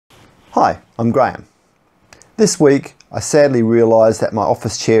Hi, I'm Graham. This week I sadly realised that my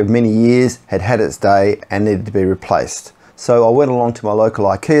office chair of many years had had its day and needed to be replaced. So I went along to my local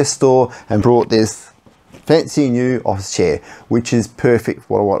Ikea store and brought this fancy new office chair, which is perfect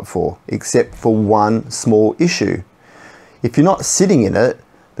for what I want it for, except for one small issue. If you're not sitting in it,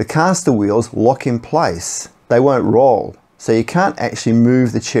 the caster wheels lock in place. They won't roll, so you can't actually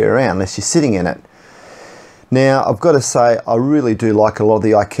move the chair around unless you're sitting in it. Now, I've got to say, I really do like a lot of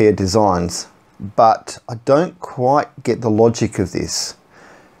the Ikea designs, but I don't quite get the logic of this.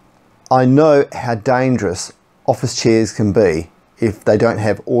 I know how dangerous office chairs can be if they don't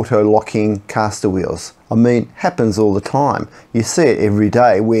have auto-locking caster wheels. I mean, happens all the time. You see it every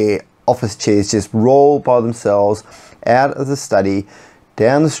day where office chairs just roll by themselves out of the study,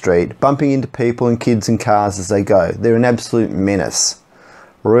 down the street, bumping into people and kids and cars as they go. They're an absolute menace.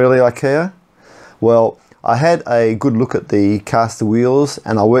 Really, Ikea? Well, I had a good look at the caster wheels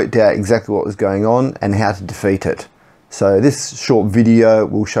and I worked out exactly what was going on and how to defeat it. So this short video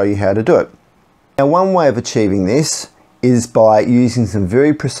will show you how to do it. Now, one way of achieving this is by using some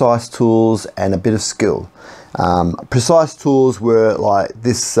very precise tools and a bit of skill. Precise tools were like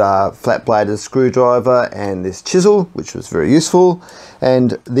this flat bladed screwdriver and this chisel, which was very useful.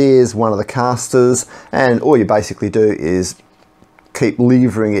 And there's one of the casters, and all you basically do is keep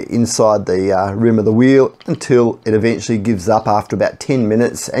levering it inside the rim of the wheel until it eventually gives up after about 10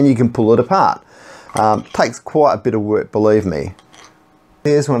 minutes and you can pull it apart. Takes quite a bit of work, believe me.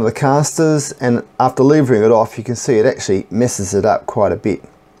 Here's one of the casters, and after levering it off you can see it actually messes it up quite a bit.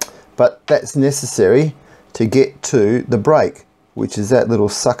 But that's necessary to get to the brake, which is that little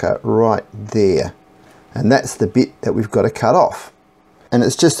sucker right there. And that's the bit that we've got to cut off. And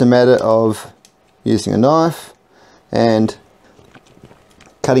it's just a matter of using a knife and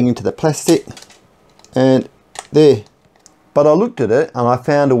cutting into the plastic, and there. But I looked at it and I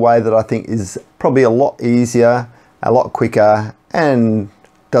found a way that I think is probably a lot easier, a lot quicker, and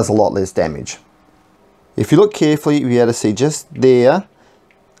does a lot less damage. If you look carefully, you'll be able to see just there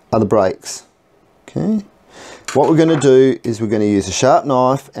are the brakes. Okay. What we're going to do is we're going to use a sharp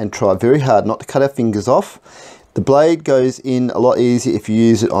knife and try very hard not to cut our fingers off. The blade goes in a lot easier if you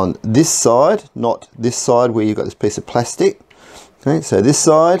use it on this side, not this side where you've got this piece of plastic. Okay, so this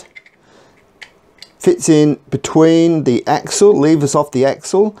side fits in between the axle, levers off the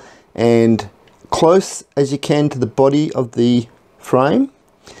axle, and close as you can to the body of the frame,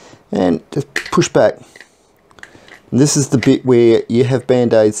 and just push back. And this is the bit where you have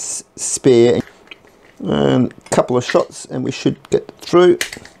band-aids spare. A couple of shots and we should get through.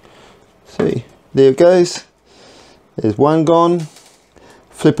 See, there it goes. There's one gone.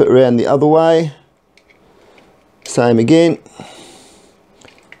 Flip it around the other way. Same again.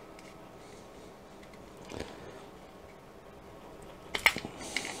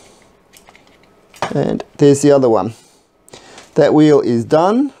 And there's the other one. That wheel is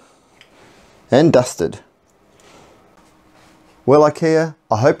done and dusted. Well, Ikea,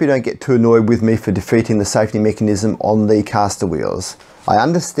 I hope you don't get too annoyed with me for defeating the safety mechanism on the caster wheels. I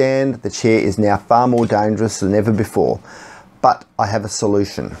understand the chair is now far more dangerous than ever before, but I have a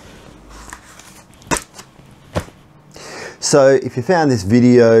solution. So if you found this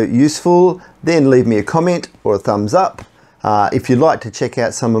video useful, then leave me a comment or a thumbs up. If you'd like to check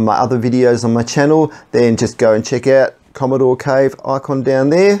out some of my other videos on my channel, then just go and check out Commodore Cave icon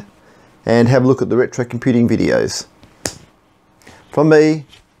down there and have a look at the retro computing videos. From me,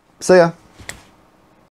 see ya.